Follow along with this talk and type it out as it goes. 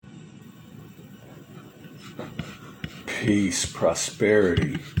Peace,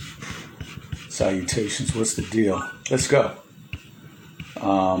 prosperity, salutations. What's the deal? Let's go.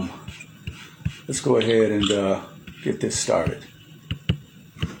 Let's go ahead and get this started.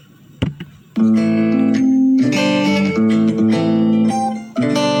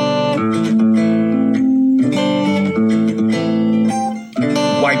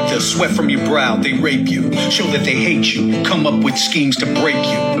 Wipe the sweat from your brow, they rape you. Show that they hate you, come up with schemes to break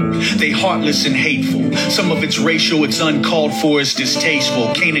you. They heartless and hateful. Some of it's racial, it's uncalled for, it's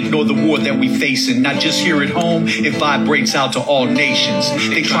distasteful. Can't ignore the war that we facing. Not just here at home, it vibrates out to all nations.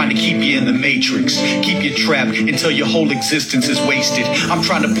 They trying to keep you in the matrix, keep you trapped until your whole existence is wasted. I'm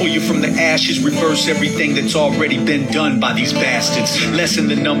trying to pull you from the ashes, reverse everything that's already been done by these bastards. Lessen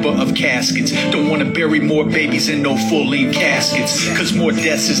the number of caskets. Don't want to bury more babies in no full-length caskets, cause more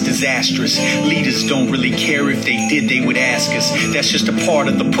deaths is disastrous. Leaders don't really care. If they did, they would ask us. That's just a part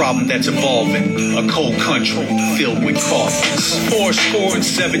of the problem that's evolving. A cold country filled with coffins.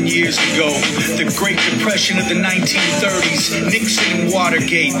 407 years ago, the Great Depression of the 1930s, Nixon and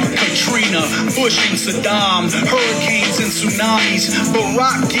Watergate, Katrina, Bush and Saddam, hurricanes and tsunamis.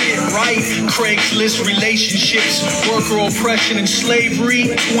 Barack, get it right. Craigslist relationships, worker oppression and slavery,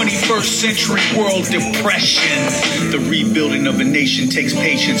 21st century world depression. The rebuilding of a nation takes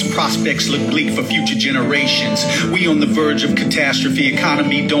patience. Prospects look bleak for future generations. We on the verge of catastrophe.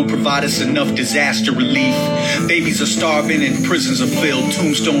 Economy don't provide us enough disaster relief. Babies are starving and prisons are filled.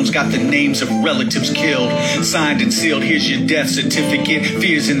 Tombstones got the names of relatives killed. Signed and sealed, here's your death certificate.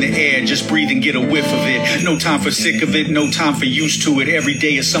 Fears in the air, just breathe and get a whiff of it. No time for sick of it, no time for used to it. Every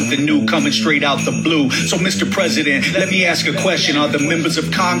day is something new coming straight out the blue. So Mr. President, let me ask a question. Are the members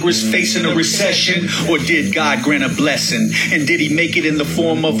of Congress facing a recession? Or did God grant a blessing? And did he make it in the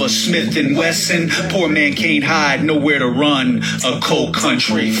form of a Smith and Wesson? Poor man can't hide, nowhere to run. A cold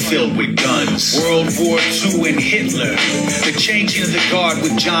country filled with guns. World War II and Hitler. The changing of the guard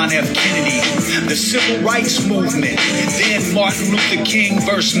with John F. Kennedy. The Civil Rights Movement. Then Martin Luther King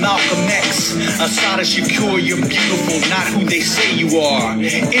versus Malcolm X. Assata Shakur, you're beautiful, not who they say you are.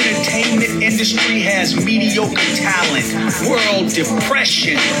 Entertainment industry has mediocre talent. World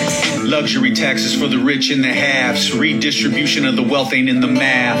depression. Luxury taxes for the rich and the haves. Redistribution of the wealth ain't in the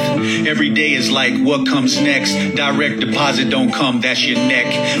math. Every day is like, what comes next? Direct deposit don't come, that's your neck.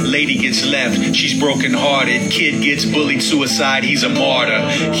 Lady gets left, she's broken hearted. Kid gets bullied, suicide, he's a martyr.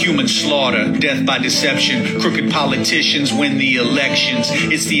 Human slaughter, death by deception. Crooked politicians win the elections.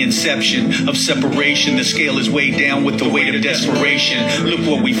 It's the inception of separation. The scale is weighed down with the weight of desperation. Look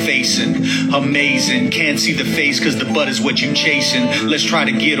what we facing, amazing. Can't see the face cause the butt is what you chasing. Let's try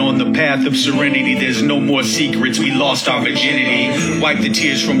to get on the path of serenity. There's no more secrets, we lost our virginity. Wipe the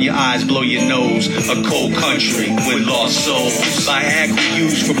tears from your eyes, blow your nose. A cold country with lost souls. Viagra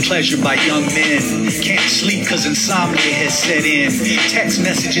used for pleasure by young men. Can't sleep cause insomnia has set in. Text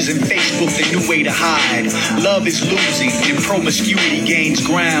messages and Facebook, the new way to hide. Love is losing and promiscuity gains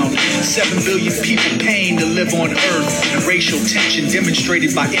ground. 7 billion people paying to live on Earth. Racial tension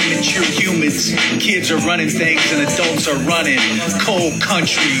demonstrated by immature humans. Kids are running things and adults are running. Cold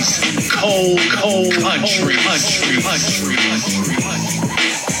countries. Cold country.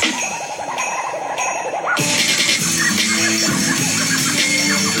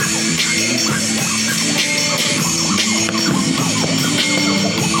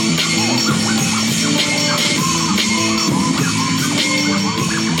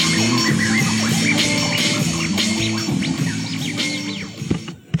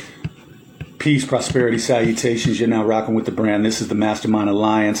 Peace, prosperity, salutations. You're now rocking with the brand. This is the Mastermind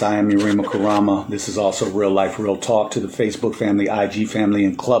Alliance. I am Yurima Karama. This is also Real Life, Real Talk to the Facebook family, IG family,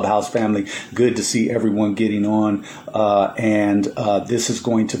 and Clubhouse family. Good to see everyone getting on. This is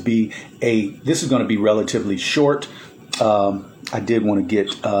going to be relatively short. I did want to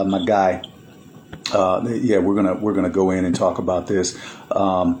get my guy. We're gonna go in and talk about this.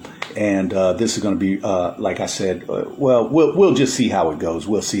 This is going to be, like I said, we'll just see how it goes.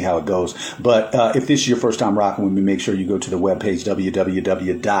 We'll see how it goes. But if this is your first time rocking with me, make sure you go to the webpage,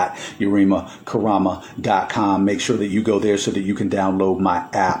 www.yurimakarama.com. Make sure that you go there so that you can download my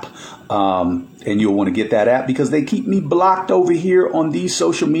app. And you'll want to get that app because they keep me blocked over here on these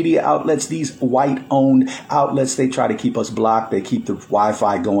social media outlets, these white-owned outlets. They try to keep us blocked. They keep the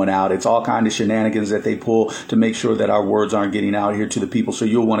Wi-Fi going out. It's all kind of shenanigans that they pull to make sure that our words aren't getting out here to the people. So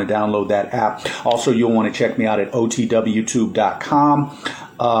you'll want to download that app. Also, you'll want to check me out at otwtube.com.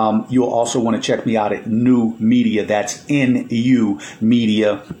 You'll also want to check me out at New Media. That's NU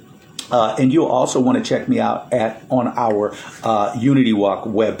Media. And you'll also want to check me out on our Unity Walk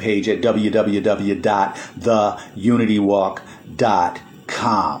webpage at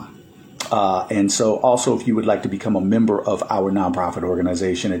www.theunitywalk.com. And so also, if you would like to become a member of our nonprofit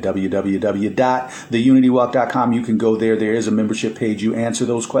organization at www.theunitywalk.com, you can go there. There is a membership page. You answer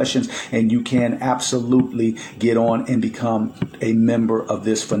those questions and you can absolutely get on and become a member of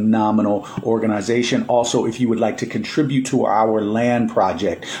this phenomenal organization. Also, if you would like to contribute to our land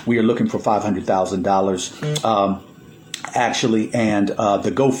project, we are looking for $500,000. Actually, and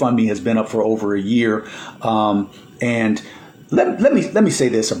the GoFundMe has been up for over a year. And let me say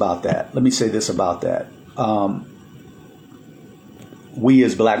this about that. We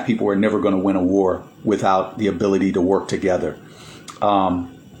as Black people are never going to win a war without the ability to work together.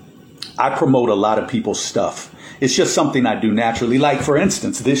 I promote a lot of people's stuff. It's just something I do naturally. Like, for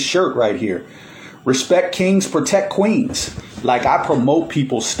instance, this shirt right here. Respect kings, protect queens. Like, I promote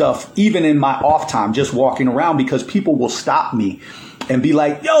people's stuff even in my off time, just walking around, because people will stop me and be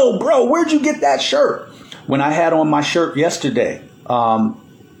like, yo, bro, where'd you get that shirt? When I had on my shirt yesterday,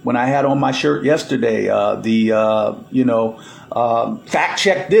 fact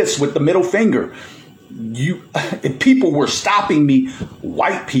check this with the middle finger. People were stopping me.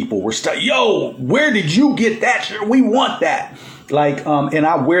 White people were yo, where did you get that shirt? We want that. Like, and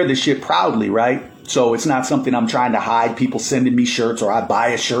I wear this shit proudly, right? So it's not something I'm trying to hide. People sending me shirts, or I buy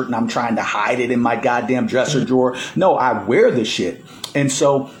a shirt and I'm trying to hide it in my goddamn dresser drawer. No, I wear this shit. And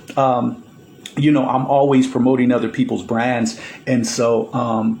so, I'm always promoting other people's brands. And so,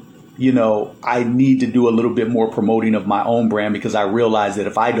 I need to do a little bit more promoting of my own brand, because I realize that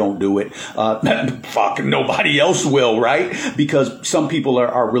if I don't do it, fucking nobody else will, right? Because some people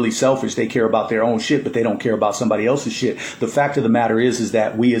are really selfish. They care about their own shit, but they don't care about somebody else's shit. The fact of the matter is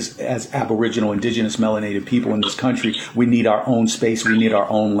that we as Aboriginal, indigenous, melanated people in this country, we need our own space. We need our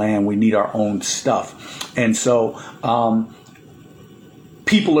own land. We need our own stuff. And so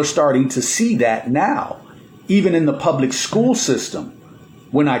people are starting to see that now, even in the public school system.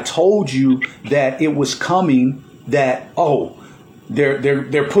 When I told you that it was coming, that,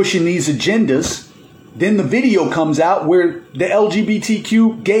 they're pushing these agendas, then the video comes out where the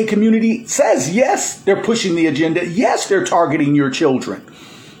LGBTQ gay community says, yes, they're pushing the agenda. Yes, they're targeting your children.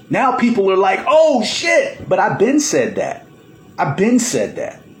 Now people are like, oh, shit. But I've been said that.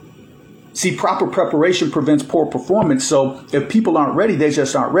 See, proper preparation prevents poor performance. So if people aren't ready, they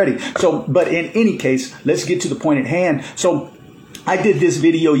just aren't ready. So, but in any case, let's get to the point at hand. So I did this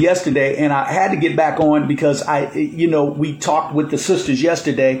video yesterday, and I had to get back on because we talked with the sisters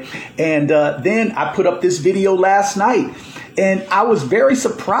yesterday, and then I put up this video last night, and I was very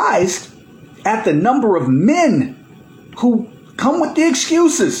surprised at the number of men who come with the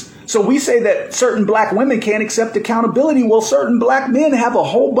excuses. So we say that certain Black women can't accept accountability. Well, certain Black men have a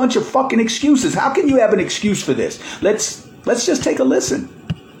whole bunch of fucking excuses. How can you have an excuse for this? Let's just take a listen.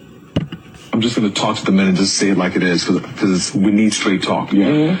 I'm just going to talk to the men and just say it like it is, because we need straight talk. Yeah.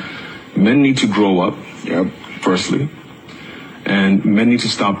 Mm-hmm. Men need to grow up, firstly. And men need to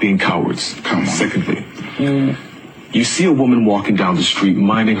stop being cowards, secondly. You see a woman walking down the street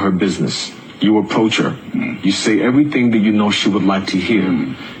minding her business. You approach her. You say everything that you know she would like to hear.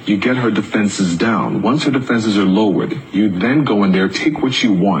 You get her defenses down. Once her defenses are lowered, you then go in there, take what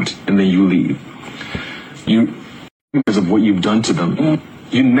you want, and then you leave. Because of what you've done to them,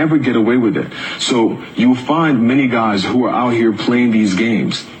 you never get away with it. So you'll find many guys who are out here playing these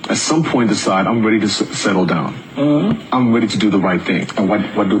games at some point decide, I'm ready to settle down. I'm ready to do the right thing. And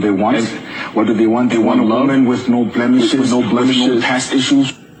what do they want? What do they want? They want a woman with no blemishes, no past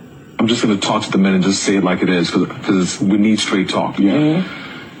issues. I'm just going to talk to the men and just say it like it is, because we need straight talk.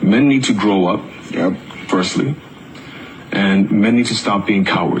 Men need to grow up, firstly. And men need to stop being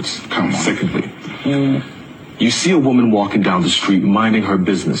cowards, secondly. You see a woman walking down the street minding her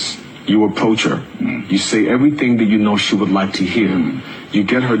business. You approach her. You say everything that you know she would like to hear. You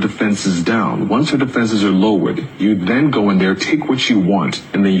get her defenses down. Once her defenses are lowered, you then go in there, take what you want,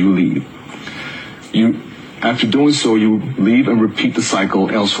 and then you leave. After doing so, you leave and repeat the cycle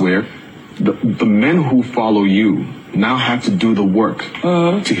elsewhere. The men who follow you now have to do the work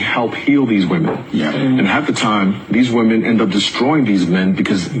to help heal these women. And half the time, these women end up destroying these men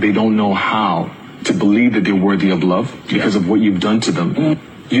because they don't know how to believe that they're worthy of love because of what you've done to them.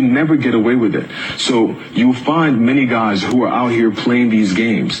 You never get away with it. So you'll find many guys who are out here playing these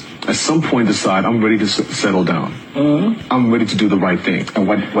games at some point decide, I'm ready to settle down. I'm ready to do the right thing. And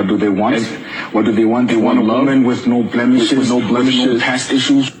what do they want? What do they want? They want a woman with no blemishes, no past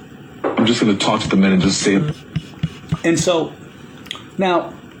issues. I'm just going to talk to the men and just say it. And so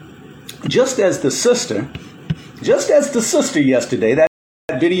now, just as the sister yesterday, that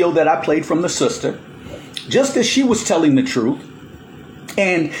video that I played from the sister, just as she was telling the truth,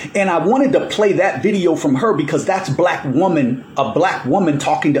 And I wanted to play that video from her because that's a black woman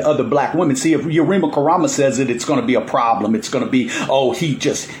talking to other black women. See, if Yurima Karama says it, it's going to be a problem. It's going to be, oh, he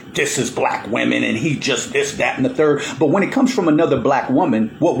just disses black women and he just this, that, and the third. But when it comes from another black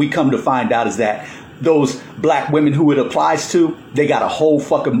woman, what we come to find out is that those black women who it applies to, they got a whole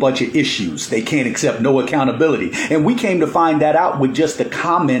fucking bunch of issues. They can't accept no accountability. And we came to find that out with just the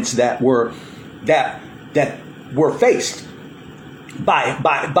comments that were faced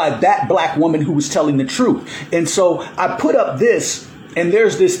by that black woman who was telling the truth. And so I put up this, and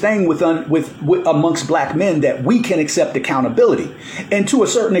there's this thing with amongst black men that we can accept accountability. And to a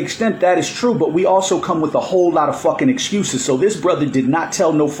certain extent, that is true, but we also come with a whole lot of fucking excuses. So this brother did not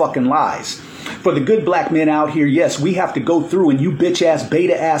tell no fucking lies. For the good black men out here, yes, we have to go through, and you bitch ass,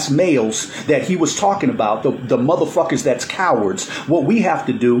 beta ass males that he was talking about, the motherfuckers that's cowards. What we have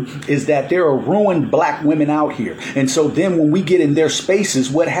to do is that there are ruined black women out here. And so then when we get in their spaces,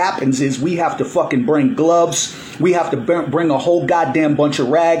 what happens is we have to fucking bring gloves. We have to bring a whole goddamn bunch of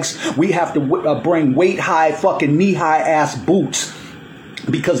rags. We have to bring weight high, fucking knee high ass boots,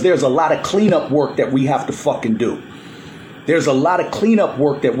 because there's a lot of cleanup work that we have to fucking do. There's a lot of cleanup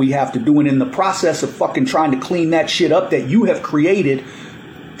work that we have to do. And in the process of fucking trying to clean that shit up that you have created,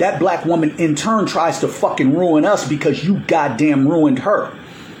 that black woman in turn tries to fucking ruin us because you goddamn ruined her.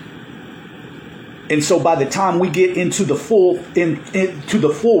 And so by the time we get into the full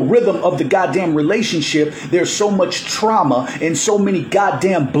rhythm of the goddamn relationship, there's so much trauma and so many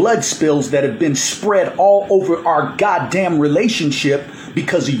goddamn blood spills that have been spread all over our goddamn relationship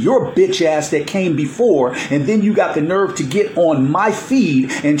because of your bitch ass that came before. And then you got the nerve to get on my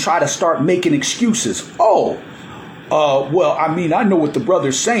feed and try to start making excuses. Well, I mean, I know what the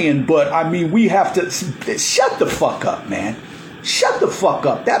brother's saying, but I mean, we have to shut the fuck up, man. Shut the fuck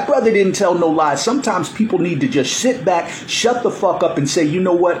up. That brother didn't tell no lies. Sometimes people need to just sit back, shut the fuck up and say, you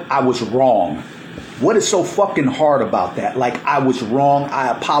know what? I was wrong. What is so fucking hard about that? Like, I was wrong. I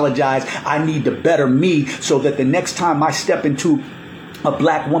apologize. I need to better me so that the next time I step into a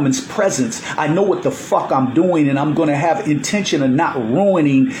black woman's presence, I know what the fuck I'm doing, and I'm going to have intention of not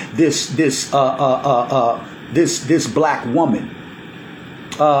ruining this black woman.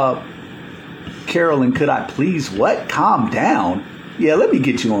 Carolyn, could I please what? Calm down. Yeah, let me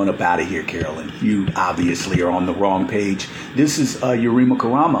get you on up out of here, Carolyn. You obviously are on the wrong page. This is Yurima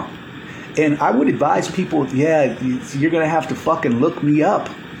Karama. And I would advise people, yeah, you're going to have to fucking look me up.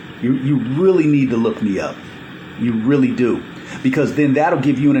 You really need to look me up. You really do. Because then that'll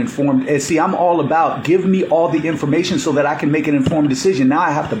give you an informed... See, I'm all about give me all the information so that I can make an informed decision. Now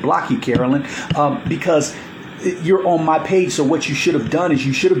I have to block you, Carolyn, because you're on my page. So what you should have done is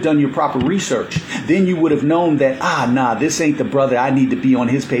you should have done your proper research. Then you would have known that, this ain't the brother. I need to be on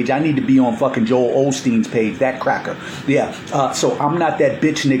his page. I need to be on fucking Joel Osteen's page, that cracker. Yeah. So I'm not that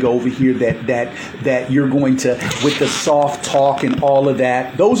bitch nigga over here that you're going to, with the soft talk and all of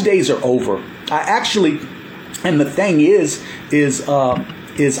that. Those days are over. And the thing is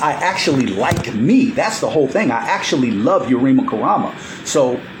I actually like me. That's the whole thing. I actually love Yurima Karama.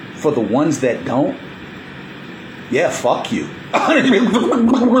 So for the ones that don't, yeah, fuck you. Yeah,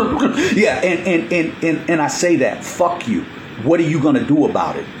 and I say that, fuck you. What are you gonna do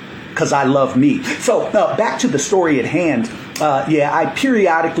about it? Because I love me. So back to the story at hand. I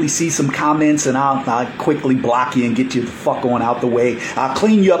periodically see some comments, and I'll quickly block you and get you the fuck on out the way. I'll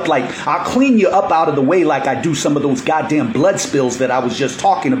clean you up out of the way like I do some of those goddamn blood spills that I was just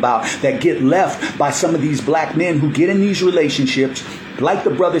talking about that get left by some of these black men who get in these relationships. Like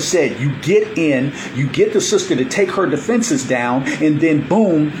the brother said, you get in, you get the sister to take her defenses down, and then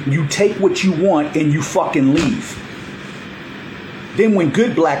boom, you take what you want and you fucking leave. Then when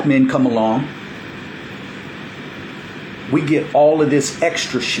good black men come along, we get all of this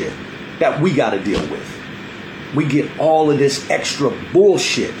extra shit that we got to deal with. We get all of this extra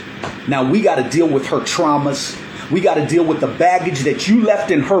bullshit. Now we got to deal with her traumas. We got to deal with the baggage that you left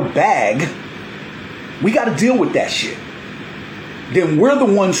in her bag. We got to deal with that shit. Then we're the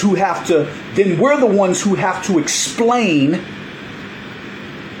ones who have to explain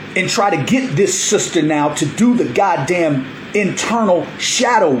and try to get this sister now to do the goddamn internal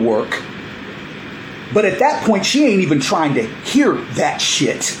shadow work. But at that point, she ain't even trying to hear that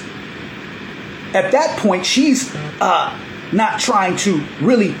shit. At that point, she's not trying to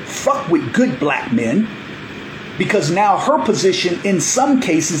really fuck with good black men, because now her position in some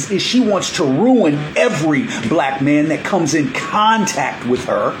cases is she wants to ruin every black man that comes in contact with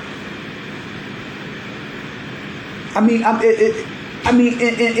her. And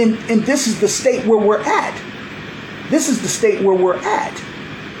this is the state where we're at. This is the state where we're at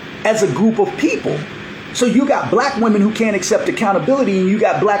as a group of people. So you got black women who can't accept accountability, and you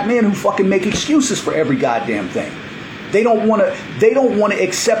got black men who fucking make excuses for every goddamn thing. They don't want to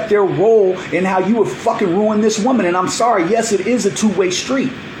accept their role in how you have fucking ruined this woman. And I'm sorry, yes, it is a two-way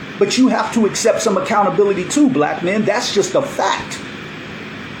street. But you have to accept some accountability too, black men. That's just a fact.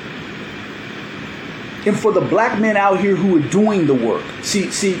 And for the black men out here who are doing the work, see,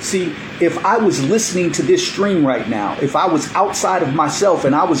 if I was listening to this stream right now, if I was outside of myself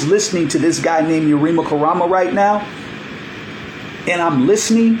and I was listening to this guy named Yurima Karama right now, and I'm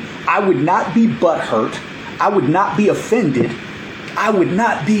listening, I would not be butthurt. I would not be offended. I would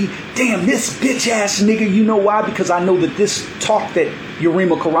not be, damn, this bitch ass nigga. You know why? Because I know that this talk that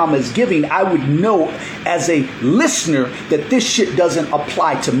Yurima Karama is giving, I would know as a listener that this shit doesn't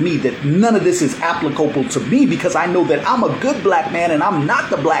apply to me, that none of this is applicable to me, because I know that I'm a good black man and I'm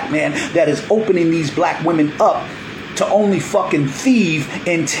not the black man that is opening these black women up to only fucking thieve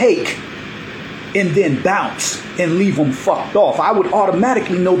and take and then bounce and leave them fucked off. I would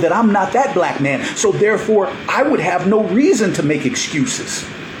automatically know that I'm not that black man. So therefore, I would have no reason to make excuses,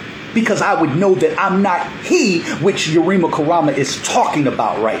 because I would know that I'm not he which Yurima Karama is talking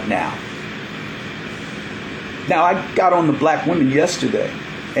about right now. Now, I got on the black women yesterday,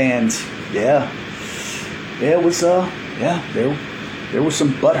 and there were some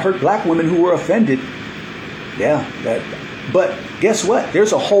butthurt black women who were offended. But guess what?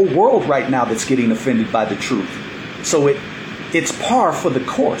 There's a whole world right now that's getting offended by the truth. So it's par for the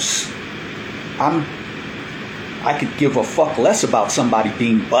course. I could give a fuck less about somebody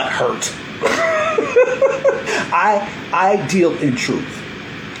being butthurt. I deal in truth.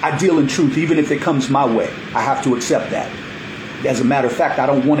 I deal in truth even if it comes my way. I have to accept that. As a matter of fact, I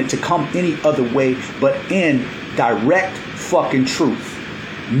don't want it to come any other way but in direct fucking truth.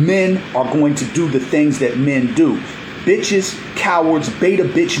 Men are going to do the things that men do. Bitches, cowards, beta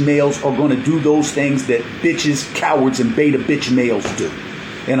bitch males are going to do those things that bitches, cowards, and beta bitch males do.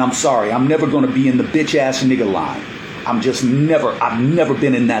 And I'm sorry, I'm never going to be in the bitch ass nigga line. I've never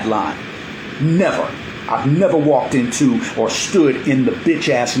been in that line. Never. I've never walked into or stood in the bitch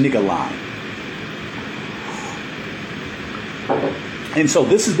ass nigga line. And so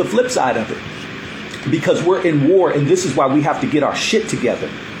this is the flip side of it. Because we're in war, and this is why we have to get our shit together.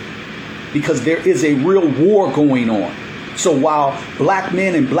 Because there is a real war going on. So while black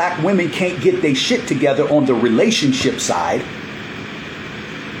men and black women can't get their shit together on the relationship side,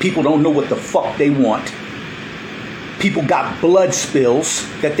 people don't know what the fuck they want. People got blood spills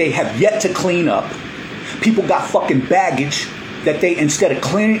that they have yet to clean up. People got fucking baggage that they, instead of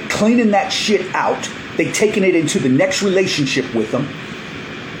cleaning that shit out, they taking it into the next relationship with them.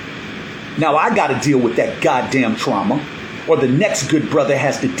 Now I got to deal with that goddamn trauma. Or the next good brother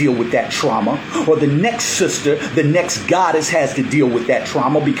has to deal with that trauma. Or the next sister, the next goddess has to deal with that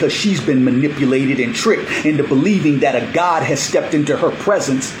trauma because she's been manipulated and tricked into believing that a god has stepped into her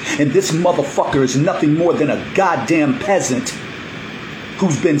presence. And this motherfucker is nothing more than a goddamn peasant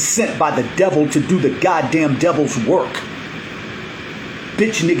who's been sent by the devil to do the goddamn devil's work.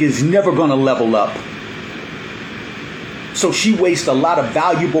 Bitch nigga is never gonna level up. So she wastes a lot of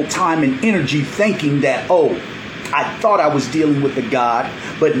valuable time and energy thinking that, oh, I thought I was dealing with a god,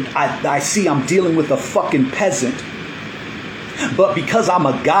 but I see I'm dealing with a fucking peasant. But because I'm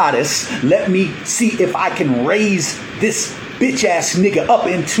a goddess, let me see if I can raise this bitch ass nigga up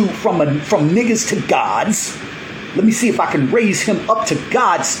from niggas to gods. Let me see if I can raise him up to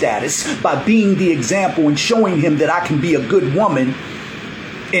god status by being the example and showing him that I can be a good woman.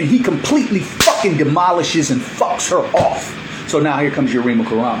 And he completely fucking demolishes and fucks her off. So now here comes Yurima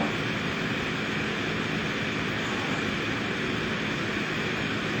Karama.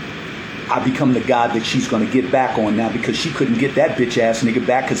 I become the god that she's going to get back on now because she couldn't get that bitch ass nigga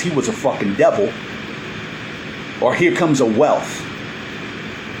back because he was a fucking devil. Or here comes a wealth.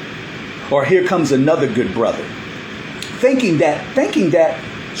 Or here comes another good brother. Thinking that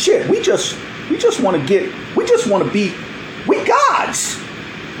shit, we just want to be gods.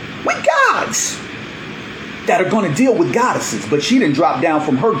 We gods that are going to deal with goddesses. But she didn't drop down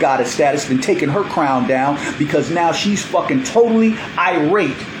from her goddess status and taken her crown down because now she's fucking totally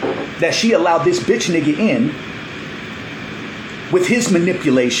irate that she allowed this bitch nigga in with his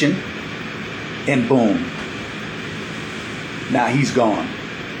manipulation, and boom. Now he's gone.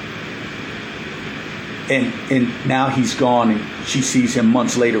 And now he's gone, and she sees him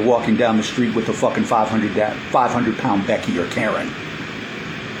months later walking down the street with a fucking 500-pound Becky or Karen.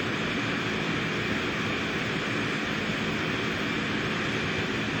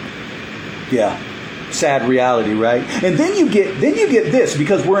 Yeah, sad reality, right? And then you get this,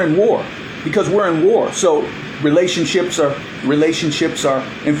 because we're in war. because we're in war. So relationships are,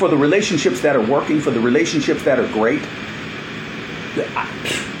 and for the relationships that are working, for the relationships that are great,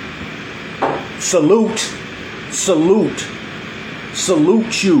 salute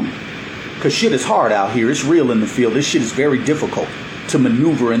you. Because shit is hard out here. It's real in the field. This shit is very difficult to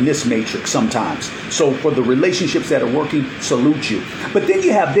maneuver in this matrix sometimes. So for the relationships that are working, salute you. But then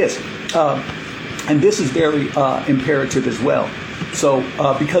you have this, and this is very imperative as well. So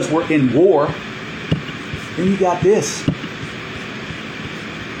because we're in war, then you got this.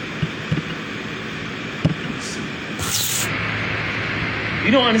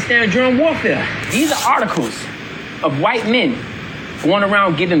 You don't understand germ warfare. These are articles of white men going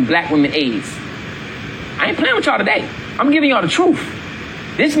around giving black women AIDS. I ain't playing with y'all today. I'm giving y'all the truth.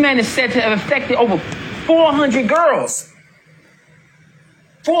 This man is said to have affected over 400 girls.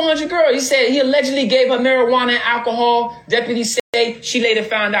 400 girls. He said he allegedly gave her marijuana and alcohol. Deputies say she later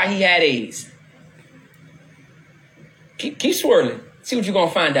found out he had AIDS. Keep swirling. See what you're going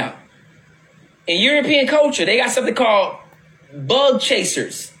to find out. In European culture, they got something called bug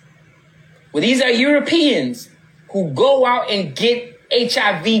chasers. Well, these are Europeans who go out and get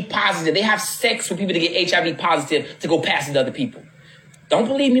HIV positive. They have sex with people to get HIV positive to go pass it to other people. Don't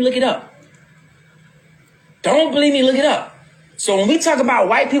believe me? Look it up. Don't believe me? Look it up. So when we talk about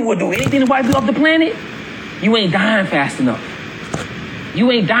white people will do anything to white people off the planet, you ain't dying fast enough. You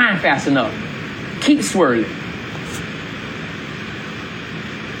ain't dying fast enough. Keep swirling.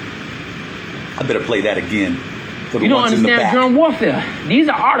 I better play that again for the You don't ones in the understand back. germ warfare. These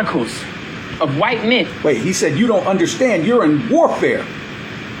are articles of white men. Wait, he said you don't understand. You're in warfare.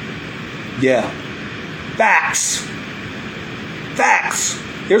 Yeah. Facts.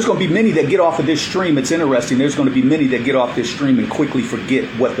 There's going to be many that get off of this stream. It's interesting. There's going to be many that get off this stream and quickly forget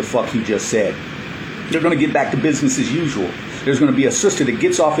what the fuck he just said. They're going to get back to business as usual. There's going to be a sister that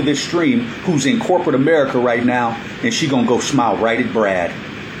gets off of this stream who's in corporate America right now, and she going to go smile right at Brad.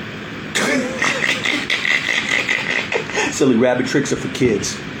 Silly rabbit tricks are for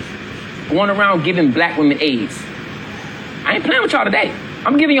kids. Going around giving black women AIDS. I ain't playing with y'all today.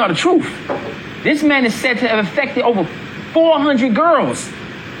 I'm giving y'all the truth. This man is said to have affected over 400 girls.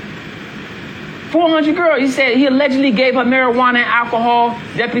 400 girls. He said he allegedly gave her marijuana and alcohol.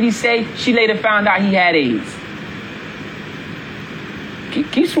 Deputies say she later found out he had AIDS.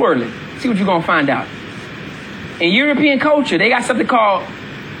 Keep swirling. See what you're going to find out. In European culture, they got something called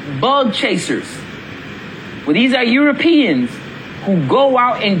bug chasers. Well, these are Europeans who go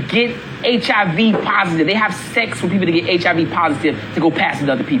out and get HIV positive. They have sex with people to get HIV positive to go pass it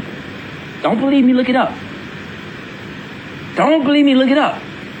to other people. Don't believe me? Look it up. Don't believe me? Look it up.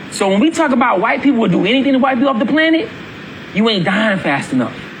 So when we talk about white people will do anything to white people off the planet, you ain't dying fast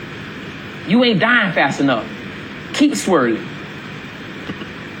enough. You ain't dying fast enough. Keep swirling.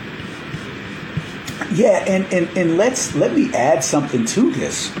 Yeah, and let me add something to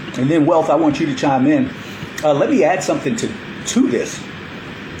this. And then Wealth, I want you to chime in. Let me add something to this.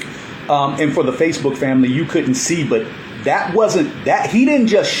 And for the Facebook family, you couldn't see, but that wasn't that. He didn't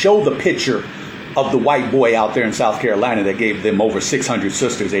just show the picture of the white boy out there in South Carolina that gave them over 600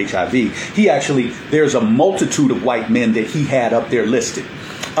 sisters HIV. He actually, there's a multitude of white men that he had up there listed.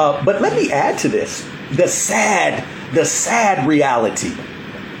 But let me add to this, the sad reality.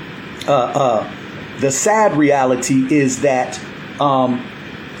 The sad reality is that,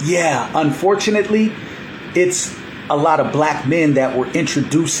 unfortunately, it's a lot of black men that were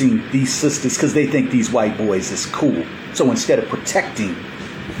introducing these sisters because they think these white boys is cool. So instead of protecting,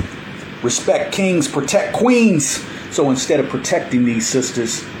 respect kings, protect queens. So instead of protecting these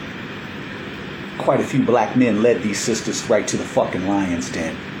sisters, quite a few black men led these sisters right to the fucking lion's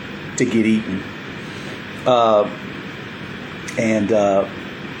den to get eaten.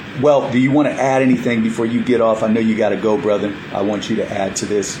 Well, do you want to add anything before you get off? I know you got to go, brother. I want you to add to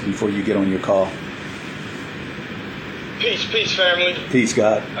this before you get on your call. Peace, family. Peace,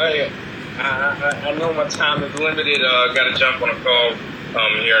 God. I know my time is limited. Got to jump on a call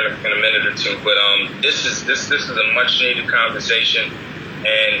here in a minute or two. But this is a much needed conversation,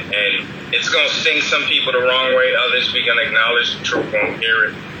 and it's gonna sting some people the wrong way. Others we can acknowledge the truth, won't hear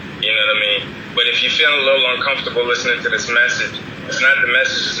it. You know what I mean? But if you're feeling a little uncomfortable listening to this message, it's not the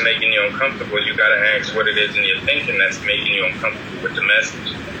message that's making you uncomfortable. You got to ask what it is in your thinking that's making you uncomfortable with the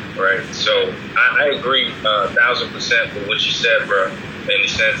message. Right, so I agree 1,000% with what you said, bro, in the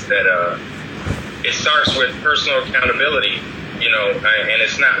sense that it starts with personal accountability, you know, and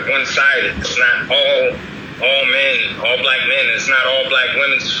it's not one-sided. It's not all men, all black men. It's not all black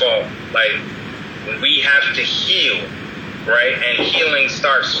women's fault. Like, we have to heal, right? And healing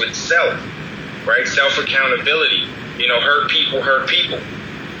starts with self, right? Self-accountability. You know, hurt people hurt people.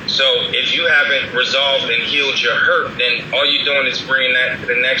 So if you haven't resolved and healed your hurt, then all you're doing is bringing that to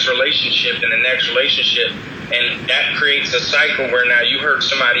the next relationship and the next relationship. And that creates a cycle where now you hurt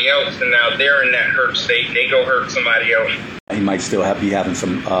somebody else, and now they're in that hurt state. They go hurt somebody else. He might still be having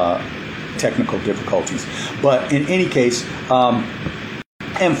some technical difficulties. But in any case,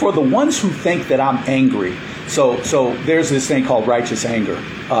 and for the ones who think that I'm angry, so there's this thing called righteous anger,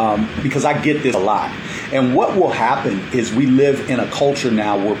 because I get this a lot. And what will happen is we live in a culture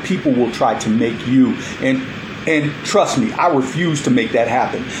now where people will try to make you, and trust me, I refuse to make that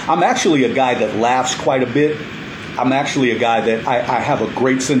happen. I'm actually a guy that laughs quite a bit. I'm actually a guy that I have a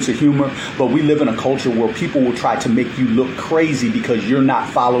great sense of humor, but we live in a culture where people will try to make you look crazy because you're not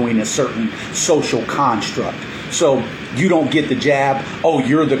following a certain social construct. So you don't get the jab. Oh,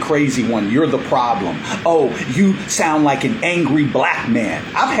 you're the crazy one. You're the problem. Oh, you sound like an angry black man.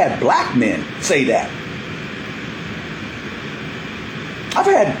 I've had black men say that. I've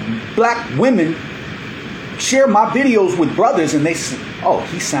had black women share my videos with brothers and they say, oh,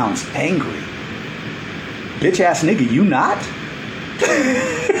 he sounds angry. Bitch ass nigga, you not?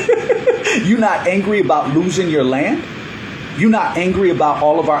 You not angry about losing your land? You not angry about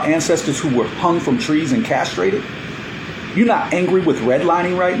all of our ancestors who were hung from trees and castrated? You not angry with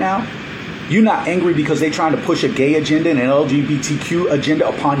redlining right now? You not angry because they trying to push a gay agenda and an LGBTQ agenda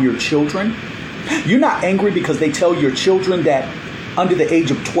upon your children? You're not angry because they tell your children that under the age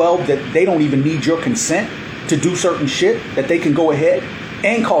of 12 that they don't even need your consent to do certain shit, that they can go ahead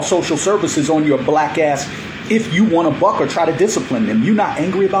and call social services on your black ass if you want to buck or try to discipline them. You not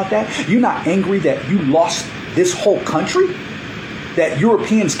angry about that? You not angry that you lost this whole country? That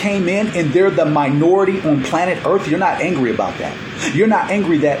Europeans came in and they're the minority on planet Earth? You're not angry about that. You're not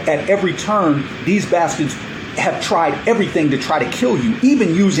angry that at every turn these bastards have tried everything to try to kill you,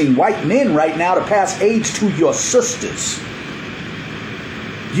 even using white men right now to pass AIDS to your sisters.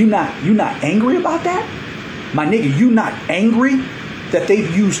 You not angry about that? My nigga, you not angry that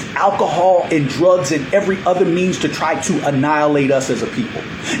they've used alcohol and drugs and every other means to try to annihilate us as a people?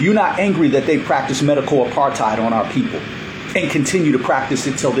 You're not angry that they practice medical apartheid on our people and continue to practice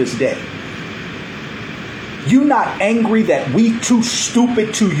it till this day? You not angry that we too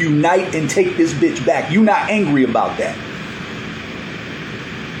stupid to unite and take this bitch back? You not angry about that?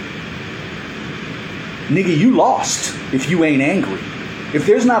 Nigga, you lost if you ain't angry. If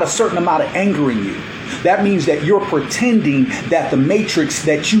there's not a certain amount of anger in you, that means that you're pretending that the matrix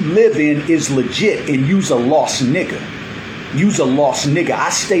that you live in is legit and you's a lost nigga. You's a lost nigga. I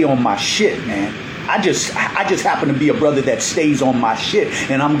stay on my shit, man. I just happen to be a brother that stays on my shit,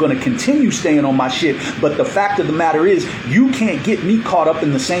 and I'm going to continue staying on my shit. But the fact of the matter is, you can't get me caught up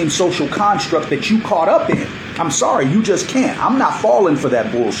in the same social construct that you caught up in. I'm sorry, you just can't. I'm not falling for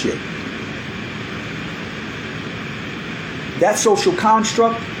that bullshit. That social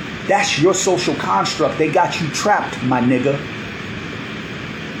construct, that's your social construct. They got you trapped, my nigga.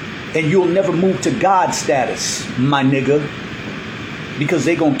 And you'll never move to God status, my nigga, because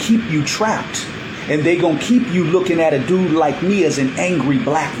they gonna keep you trapped. And they gonna keep you looking at a dude like me as an angry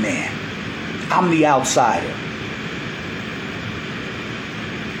black man. I'm the outsider.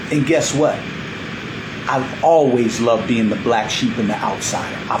 And guess what? I've always loved being the black sheep and the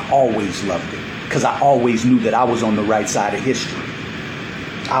outsider. I've always loved it. Because I always knew that I was on the right side of history.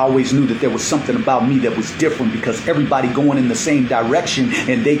 I always knew that there was something about me that was different because everybody going in the same direction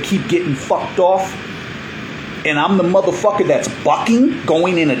and they keep getting fucked off. And I'm the motherfucker that's bucking,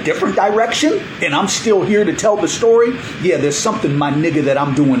 going in a different direction. And I'm still here to tell the story. Yeah, there's something, my nigga, that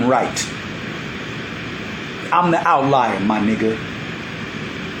I'm doing right. I'm the outlier, my nigga.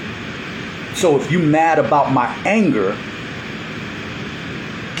 So if you mad about my anger,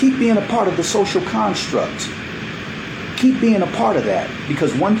 keep being a part of the social construct. Keep being a part of that.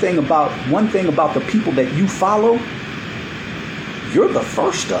 Because one thing about the people that you follow, you're the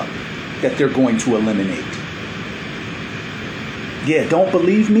first up that they're going to eliminate. Yeah, don't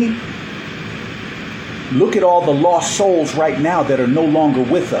believe me? Look at all the lost souls right now that are no longer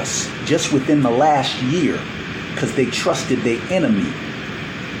with us just within the last year because they trusted their enemy.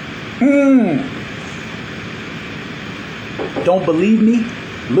 Don't believe me?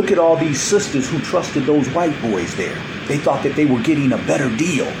 Look at all these sisters who trusted those white boys there. They thought that they were getting a better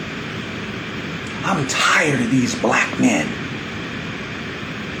deal. I'm tired of these black men.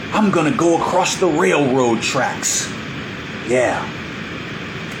 I'm gonna go across the railroad tracks. Yeah.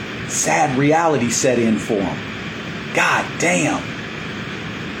 Sad reality set in for them. God damn.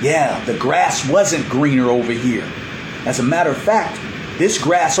 Yeah, the grass wasn't greener over here. As a matter of fact, this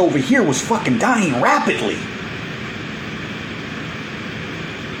grass over here was fucking dying rapidly.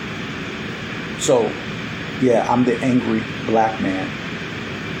 So, yeah, I'm the angry black man.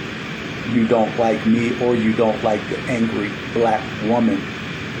 you don't like me, or you don't like the angry black woman.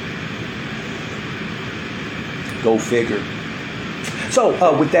 Go figure.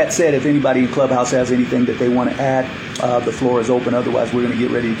 So with that said, if anybody in Clubhouse has anything that they want to add, the floor is open. Otherwise, we're going to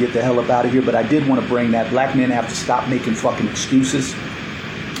get ready to get the hell up out of here. But I did want to bring that black men have to stop making fucking excuses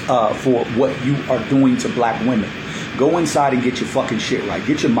for what you are doing to black women. Go inside and get your fucking shit right.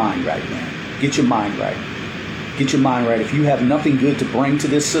 Get your mind right, man. Get your mind right. Get your mind right. If you have nothing good to bring to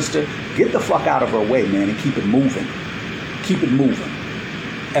this sister, get the fuck out of her way, man, and keep it moving. Keep it moving.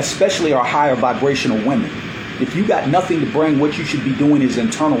 Especially our higher vibrational women. If you got nothing to bring, what you should be doing is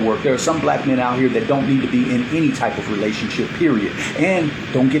internal work. There are some black men out here that don't need to be in any type of relationship, period. And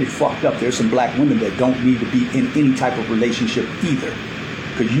don't get it fucked up. There's some black women that don't need to be in any type of relationship either.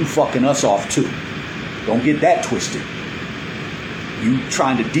 Because you fucking us off too. Don't get that twisted. You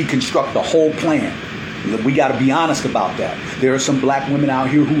trying to deconstruct the whole plan. We got to be honest about that. There are some black women out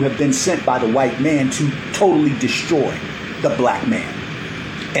here who have been sent by the white man to totally destroy the black man.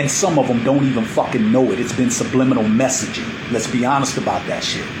 And some of them don't even fucking know it. It's been subliminal messaging. Let's be honest about that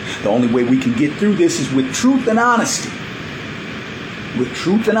shit. The only way we can get through this is with truth and honesty. With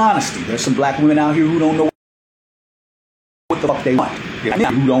truth and honesty. There's some black women out here who don't know what the fuck they want.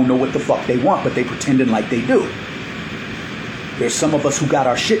 Who don't know what the fuck they want, but they pretending like they do. There's some of us who got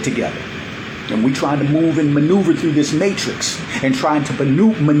our shit together. And we trying to move and maneuver through this matrix and trying to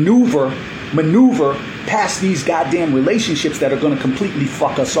maneuver past these goddamn relationships that are going to completely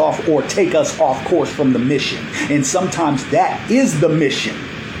fuck us off or take us off course from the mission. And sometimes that is the mission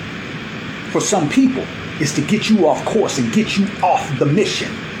for some people, is to get you off course and get you off the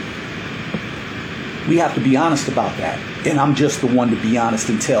mission. We have to be honest about that. And I'm just the one to be honest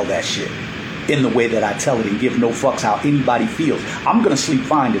and tell that shit in the way that I tell it and give no fucks how anybody feels. I'm going to sleep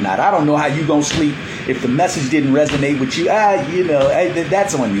fine tonight. I don't know how you going to sleep. If the message didn't resonate with you,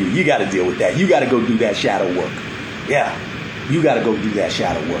 that's on you. You got to deal with that. You got to go do that shadow work. Yeah, you got to go do that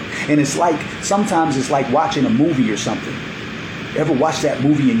shadow work. And it's like, sometimes it's like watching a movie or something. Ever watch that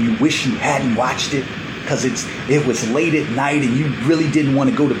movie and you wish you hadn't watched it? Because it was late at night and you really didn't want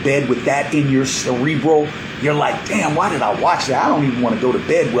to go to bed with that in your cerebral. You're like, damn, why did I watch that? I don't even want to go to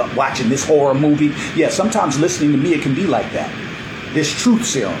bed watching this horror movie. Yeah, sometimes listening to me, it can be like that. This truth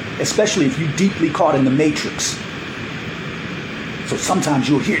serum, especially if you're deeply caught in the matrix. So sometimes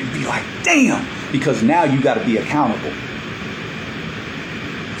you'll hear it and be like, damn, because now you got to be accountable.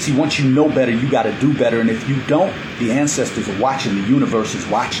 See, once you know better, you got to do better. And if you don't, the ancestors are watching. The universe is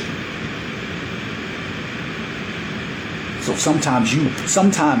watching. So sometimes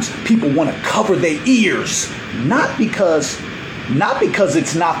people want to cover their ears, not because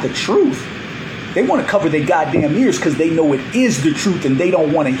it's not the truth. They want to cover their goddamn ears because they know it is the truth and they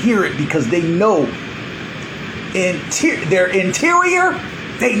don't want to hear it because they know their interior,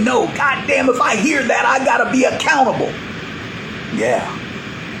 they know, goddamn, if I hear that, I got to be accountable. Yeah.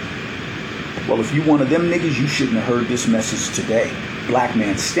 Well, if you one of them niggas, you shouldn't have heard this message today. Black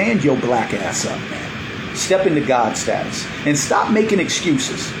man, stand your black ass up, man. Step into God status and stop making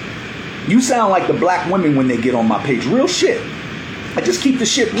excuses. You sound like the black women when they get on my page. Real shit. I just keep the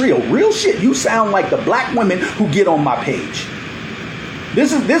shit real. Real shit. You sound like the black women who get on my page.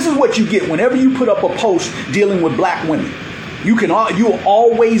 This is what you get whenever you put up a post dealing with black women. You'll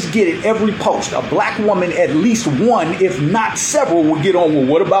always get it every post. A black woman, at least one, if not several, will get on. Well,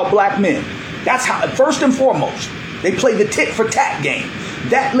 what about black men? That's how. First and foremost, they play the tit for tat game.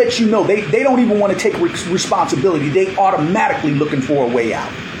 That lets you know they don't even want to take responsibility. They automatically looking for a way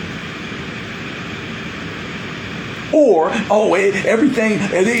out. Or, everything,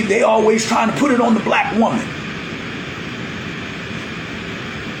 they always trying to put it on the black woman.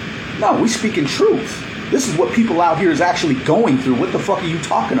 No, we speaking truth. This is what people out here is actually going through. What the fuck are you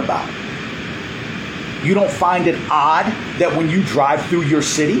talking about? You don't find it odd that when you drive through your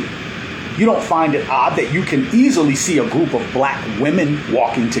city, you don't find it odd that you can easily see a group of black women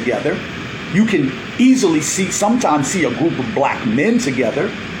walking together. You can easily sometimes see a group of black men together.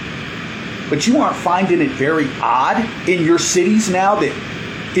 But you aren't finding it very odd in your cities now that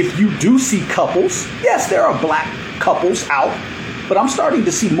if you do see couples, yes, there are black couples out, but I'm starting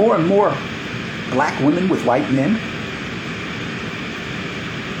to see more and more black women with white men.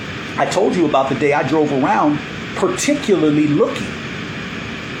 I told you about the day I drove around particularly looking.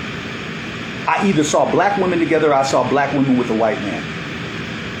 I either saw black women together or I saw black women with a white man.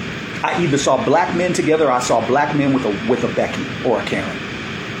 I either saw black men together or I saw black men with a Becky or a Karen.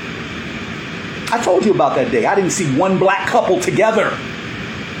 I told you about that day. I didn't see one black couple together.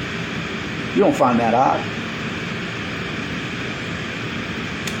 You don't find that odd.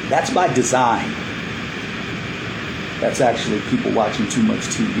 That's by design. That's actually people watching too much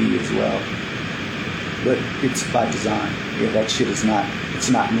TV as well. But it's by design. Yeah, that shit is not, it's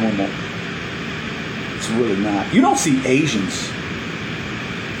not normal. It's really not. You don't see Asians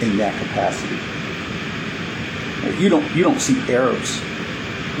in that capacity. You don't see Arabs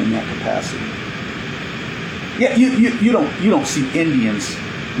in that capacity. Yeah, you don't see Indians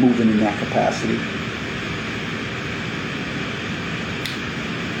moving in that capacity.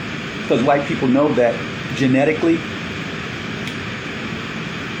 Because white people know that genetically,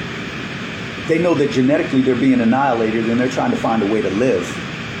 they know that genetically they're being annihilated and they're trying to find a way to live.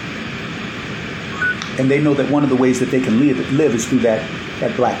 And they know that one of the ways that they can live is through that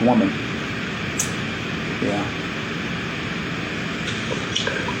black woman. Yeah.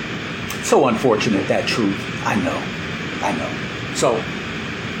 So unfortunate, that truth. I know. So,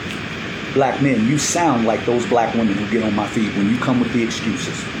 black men, you sound like those black women who get on my feed when you come with the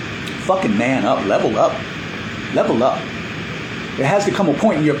excuses. Fucking man up, level up. There has to come a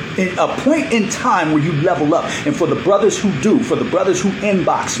point in time where you level up. And for the brothers who do, for the brothers who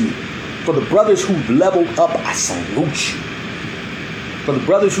inbox me, for the brothers who leveled up, I salute you. For the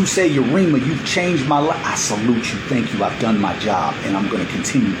brothers who say, Yarima, you've changed my life, I salute you. Thank you. I've done my job, and I'm going to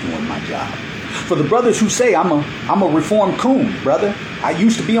continue doing my job. For the brothers who say, I'm a reformed coon, brother. I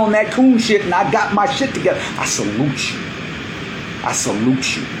used to be on that coon shit, and I got my shit together. I salute you. I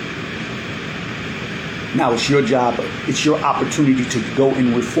salute you. Now it's your job. It's your opportunity to go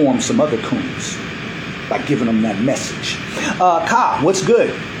and reform some other coons by giving them that message. Ka, what's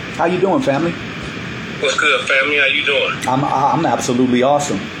good? How you doing, family? What's good, family? How you doing? I'm absolutely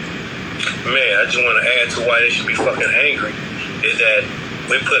awesome. Man, I just want to add to why they should be fucking angry is that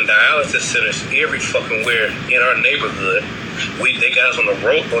we're putting dialysis centers every fucking where in our neighborhood. They got us on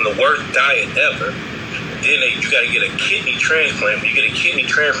the worst diet ever. Then you got to get a kidney transplant. When you get a kidney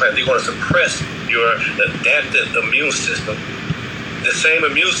transplant, they're going to suppress your adaptive immune system. The same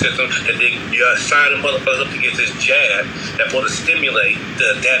immune system that you sign them motherfuckers up to get this jab that's supposed to stimulate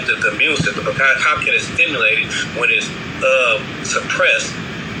the adaptive immune system. Because how can it stimulate it when it's suppressed?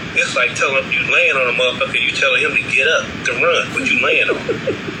 It's like telling you laying on a motherfucker, you telling him to get up, to run, but you laying on him.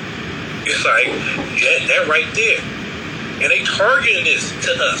 It's like, that right there. And they targeting this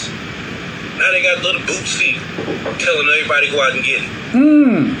to us. Now they got little bootsy telling everybody to go out and get it.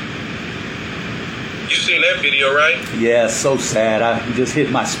 You seen that video, right? Yeah, so sad. I just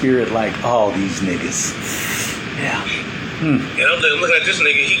hit my spirit like, oh, these niggas. Yeah. And I'm looking at this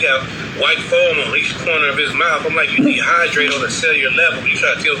nigga, he got white foam on each corner of his mouth. I'm like, you need to hydrate on a cellular level. You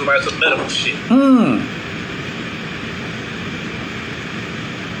try to tell somebody some medical shit.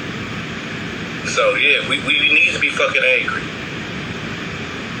 So, yeah, we need to be fucking angry.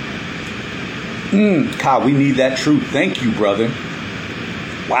 Ka, we need that truth. Thank you, brother.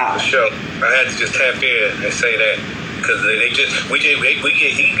 Wow. For sure. I had to just tap in and say that because we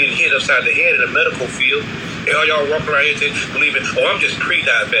get hit upside the head in the medical field. And all y'all walking around here believing, I'm just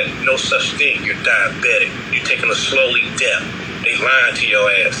pre-diabetic. No such thing. You're diabetic. You're taking a slowly death. They lying to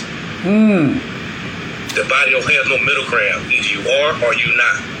your ass. The body don't have no middle ground. Either you are or you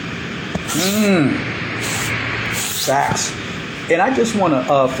not. Facts. And I just want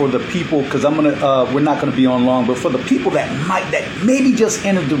to, for the people, because we're not going to be on long, but for the people that maybe just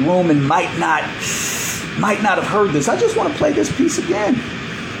entered the room and might not have heard this, I just want to play this piece again,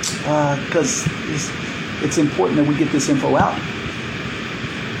 because it's important that we get this info out.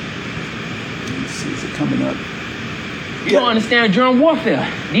 Let me see, is it coming up? You don't understand drone warfare.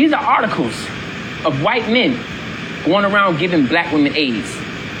 These are articles of white men going around giving black women AIDS.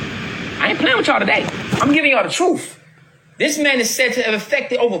 I ain't playing with y'all today. I'm giving y'all the truth. This man is said to have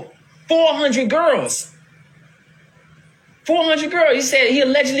affected over 400 girls. 400 girls. He said he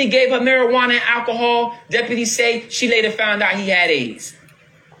allegedly gave her marijuana and alcohol. Deputies say she later found out he had AIDS.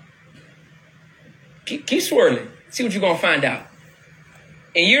 Keep swirling. See what you're going to find out.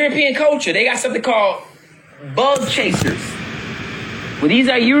 In European culture, they got something called bug chasers. Well, these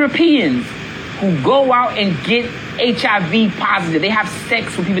are Europeans who go out and get HIV positive. They have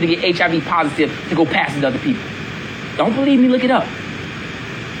sex with people to get HIV positive to go pass it to other people. Don't believe me, look it up.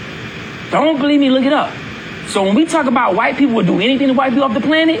 Don't believe me, look it up. So when we talk about white people will do anything to white people off the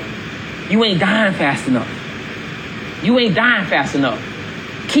planet, you ain't dying fast enough. You ain't dying fast enough.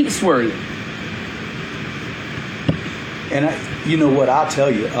 Keep swirling. And you know what, I'll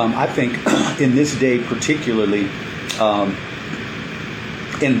tell you, I think in this day particularly,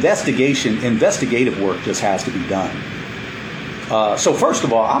 investigative work just has to be done. So first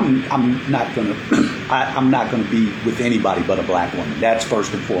of all, I'm not gonna be with anybody but a black woman. That's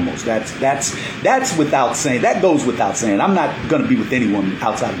first and foremost. That's without saying. That goes without saying. I'm not gonna be with any woman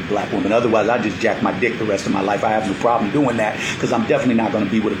outside of a black woman. Otherwise, I just jack my dick the rest of my life. I have no problem doing that because I'm definitely not gonna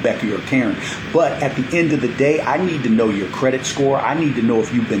be with a Becky or a Karen. But at the end of the day, I need to know your credit score. I need to know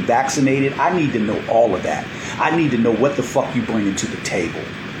if you've been vaccinated. I need to know all of that. I need to know what the fuck you bringing to the table.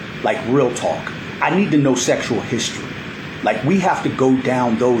 Like real talk. I need to know sexual history. Like we have to go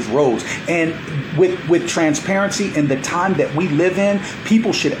down those roads. And with transparency and the time that we live in,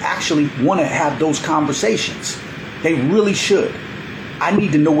 people should actually want to have those conversations. They really should. I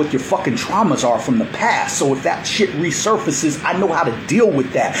need to know what your fucking traumas are from the past. So if that shit resurfaces, I know how to deal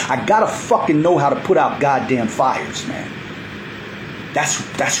with that. I gotta fucking know how to put out goddamn fires, man.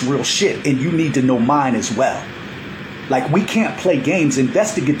 That's real shit. And you need to know mine as well. Like, we can't play games.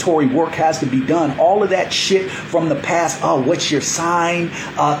 Investigatory work has to be done. All of that shit from the past. Oh, what's your sign?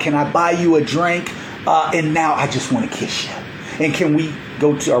 Can I buy you a drink? And now I just want to kiss you. And can we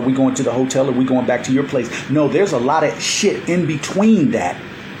are we going to the hotel? Or are we going back to your place? No, there's a lot of shit in between that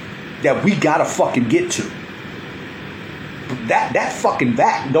we gotta fucking get to. That fucking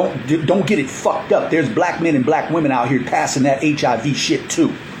vac, don't get it fucked up. There's black men and black women out here passing that HIV shit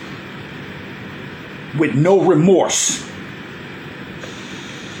too. With no remorse.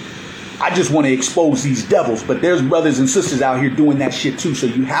 I just want to expose these devils, but there's brothers and sisters out here doing that shit too. So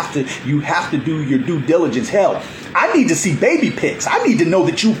you have to do your due diligence. Hell, I need to see baby pics. I need to know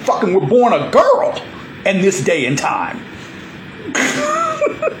that you fucking were born a girl in this day and time.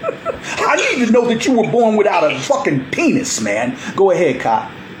 I need to know that you were born without a fucking penis, man. Go ahead, Kai.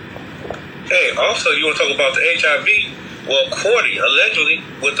 Hey, also, you want to talk about the HIV? Well, according, allegedly,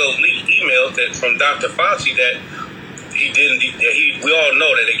 with those leaked emails that from Dr. Fauci that we all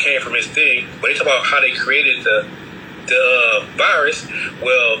know that it came from his thing. When they talk about how they created the virus,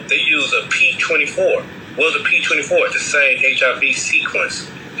 well, they use a P24. What is a P24? It's the same HIV sequence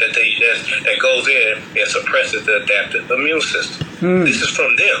that goes in and suppresses the adaptive immune system. This is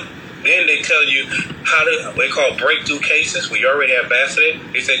from them. Then they tell you what they call breakthrough cases. We already have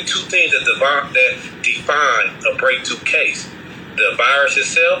vaccinated. They say two things that define a breakthrough case: the virus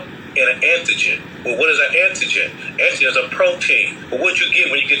itself and an antigen. Well, what is an antigen? Antigen is a protein. But what you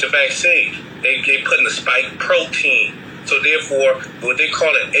get when you get the vaccine, they put in the spike protein. So therefore, what they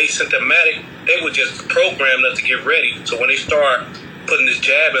call it asymptomatic, they would just program them to get ready. So when they start putting this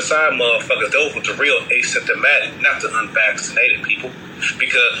jab inside motherfuckers, those were the real asymptomatic, not the unvaccinated people.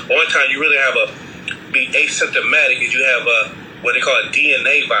 Because the only time you really be asymptomatic is you have what they call a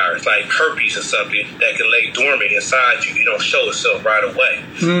DNA virus, like herpes or something, that can lay dormant inside you. You don't show itself right away.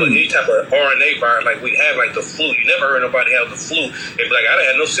 But any type of RNA virus, like we have, like the flu, you never heard nobody have the flu. They'd be like, I didn't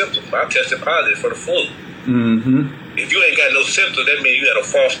have no symptoms. I tested positive for the flu. Mm-hmm. If you ain't got no symptoms, that means you had a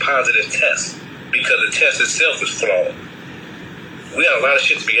false positive test, because the test itself is flawed. We got a lot of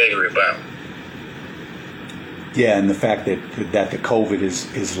shit to be angry about. Yeah, and the fact that the COVID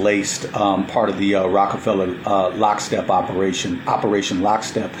is laced, part of the Rockefeller Lockstep Operation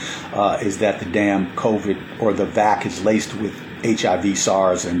Lockstep, is that the damn COVID or the VAC is laced with HIV,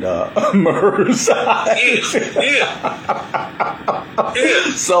 SARS, and MERS.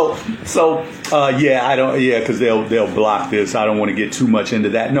 Because they'll block this. I don't want to get too much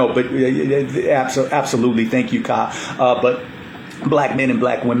into that. No, but absolutely, thank you, Ka. But black men and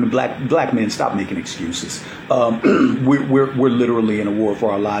black women, black men, stop making excuses. We're literally in a war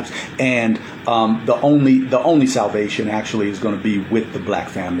for our lives, and the only salvation actually is going to be with the black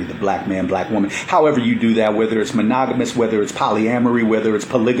family, the black man, black woman. However you do that, whether it's monogamous, whether it's polyamory, whether it's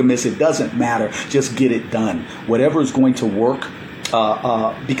polygamous, it doesn't matter. Just get it done. Whatever is going to work,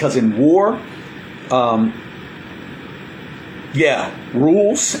 because in war,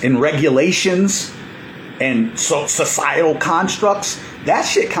 rules and regulations and so societal constructs, that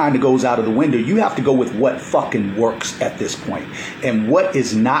shit kind of goes out of the window. You have to go with what fucking works at this point. And what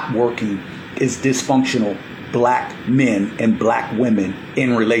is not working is dysfunctional black men and black women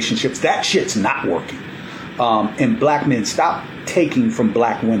in relationships. That shit's not working. And black men, stop taking from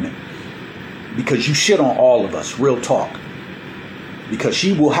black women, because you shit on all of us, real talk. Because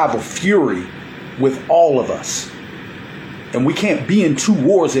she will have a fury with all of us. And we can't be in two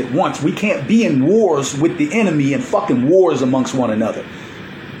wars at once. We can't be in wars with the enemy and fucking wars amongst one another.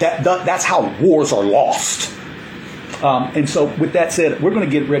 That's how wars are lost. And so with that said, we're going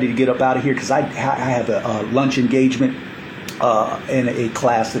to get ready to get up out of here, because I have a lunch engagement in a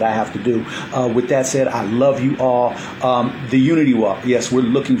class that I have to do. With that said, I love you all. The Unity Walk, yes, we're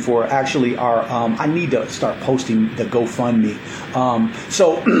looking for actually our, I need to start posting the GoFundMe.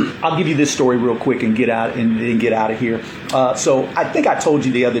 So I'll give you this story real quick and get out of here. So I think I told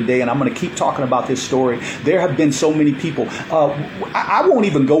you the other day, and I'm going to keep talking about this story. There have been so many people. I won't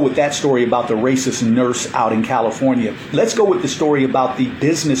even go with that story about the racist nurse out in California. Let's go with the story about the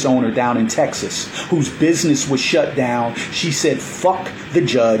business owner down in Texas whose business was shut down. She said, fuck the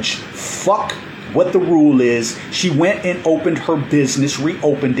judge, fuck what the rule is. She went and opened her business,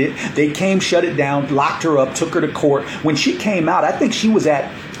 reopened it. They came, shut it down, locked her up, took her to court. When she came out, I think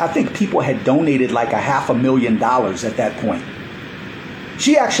people had donated like $500,000 at that point.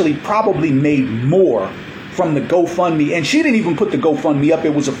 She actually probably made more from the GoFundMe, and she didn't even put the GoFundMe up.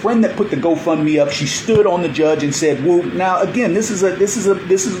 It was a friend that put the GoFundMe up. She stood on the judge and said, "Well, now again, this is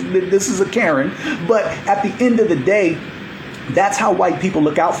a Karen." But at the end of the day, that's how white people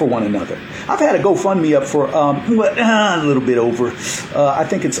look out for one another. I've had a GoFundMe up for a little bit over. I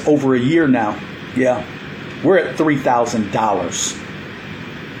think it's over a year now. Yeah, we're at $3,000.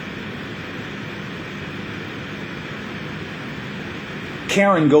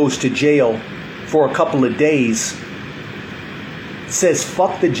 Karen goes to jail for a couple of days, says,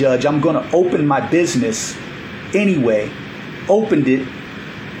 fuck the judge, I'm going to open my business anyway. Opened it,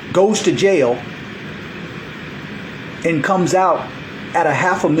 goes to jail, and comes out at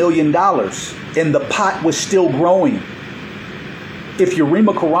 $500,000, and the pot was still growing. If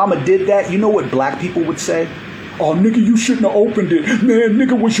Yurima Karama did that, you know what black people would say? Oh, nigga, you shouldn't have opened it. Man,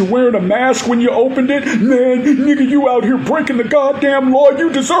 nigga, was you wearing a mask when you opened it? Man, nigga, you out here breaking the goddamn law.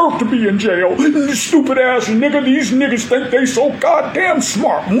 You deserve to be in jail. Stupid ass nigga, these niggas think they so goddamn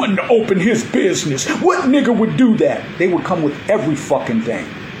smart wanting to open his business. What nigga would do that? They would come with every fucking thing.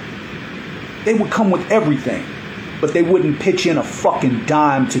 They would come with everything. But they wouldn't pitch in a fucking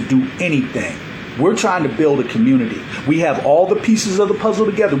dime to do anything. We're trying to build a community. We have all the pieces of the puzzle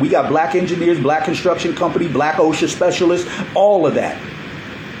together. We got black engineers, black construction company, black OSHA specialists, all of that.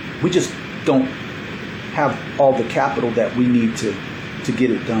 We just don't have all the capital that we need to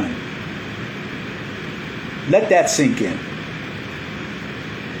get it done. Let that sink in.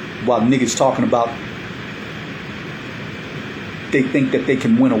 While niggas talking about they think that they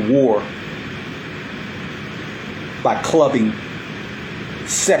can win a war by clubbing,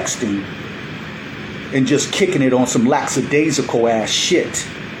 sexting, and just kicking it on some lackadaisical ass shit.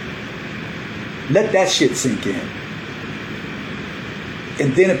 Let that shit sink in.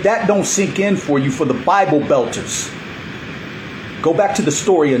 And then if that don't sink in for you, for the Bible belters, go back to the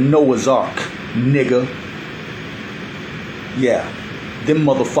story of Noah's Ark, nigga. Yeah, them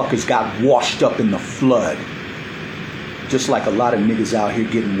motherfuckers got washed up in the flood. Just like a lot of niggas out here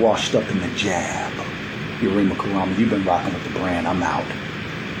getting washed up in the jab. Yurima Karama, you've been rocking with the brand. I'm out.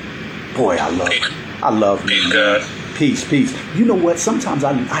 Boy, I love you, man. Peace. You know what? Sometimes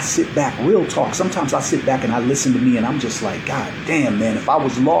I sit back, real talk. Sometimes I sit back and I listen to me and I'm just like, God damn, man, if I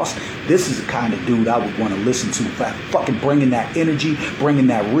was lost, this is the kind of dude I would want to listen to. If I fucking bringing that energy, bringing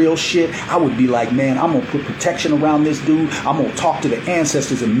that real shit, I would be like, man, I'm going to put protection around this dude. I'm going to talk to the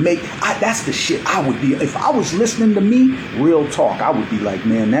ancestors and that's the shit I would be. If I was listening to me, real talk, I would be like,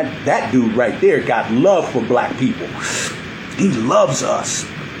 man, that dude right there got love for black people. He loves us.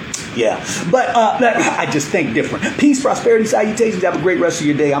 Yeah, but I just think different. Peace, prosperity, salutations. Have a great rest of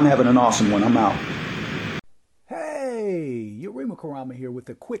your day. I'm having an awesome one. I'm out. Hey, Yurima Karama here with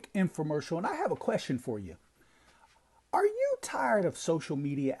a quick infomercial, and I have a question for you. Are you tired of social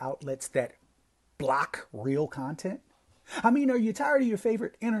media outlets that block real content? I mean, are you tired of your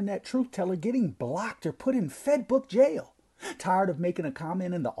favorite internet truth teller getting blocked or put in Fedbook jail? Tired of making a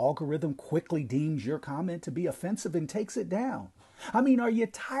comment and the algorithm quickly deems your comment to be offensive and takes it down? I mean, are you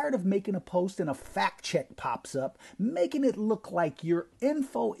tired of making a post and a fact check pops up, making it look like your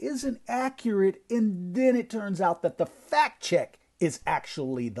info isn't accurate, and then it turns out that the fact check is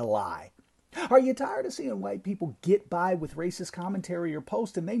actually the lie? Are you tired of seeing white people get by with racist commentary or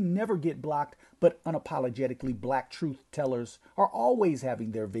posts and they never get blocked, but unapologetically black truth tellers are always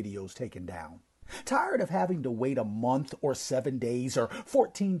having their videos taken down? Tired of having to wait a month or 7 days or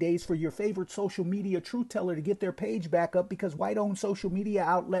 14 days for your favorite social media truth teller to get their page back up because white-owned social media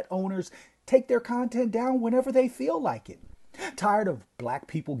outlet owners take their content down whenever they feel like it? Tired of black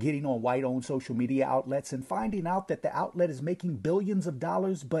people getting on white-owned social media outlets and finding out that the outlet is making billions of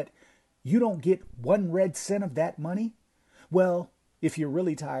dollars, but you don't get 1 red cent of that money? Well, if you're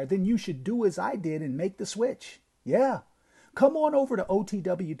really tired, then you should do as I did and make the switch. Yeah. Come on over to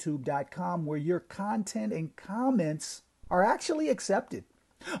otwtube.com where your content and comments are actually accepted.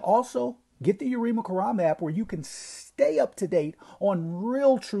 Also, get the Yurima Karama app where you can stay up to date on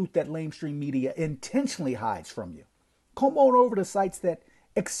real truth that lamestream media intentionally hides from you. Come on over to sites that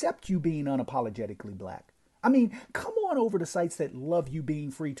accept you being unapologetically black. I mean, come on over to sites that love you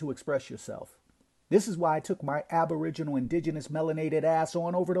being free to express yourself. This is why I took my Aboriginal indigenous melanated ass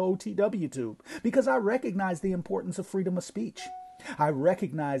on over to OTW Tube, because I recognize the importance of freedom of speech. I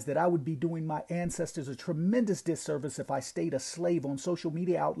recognize that I would be doing my ancestors a tremendous disservice if I stayed a slave on social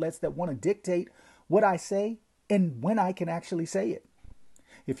media outlets that want to dictate what I say and when I can actually say it.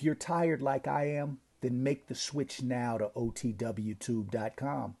 If you're tired like I am, then make the switch now to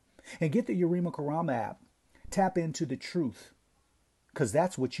OTWTube.com and get the Yurima Karama app. Tap into the truth, because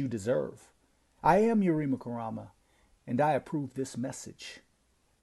that's what you deserve. I am Yurima Karama, and I approve this message.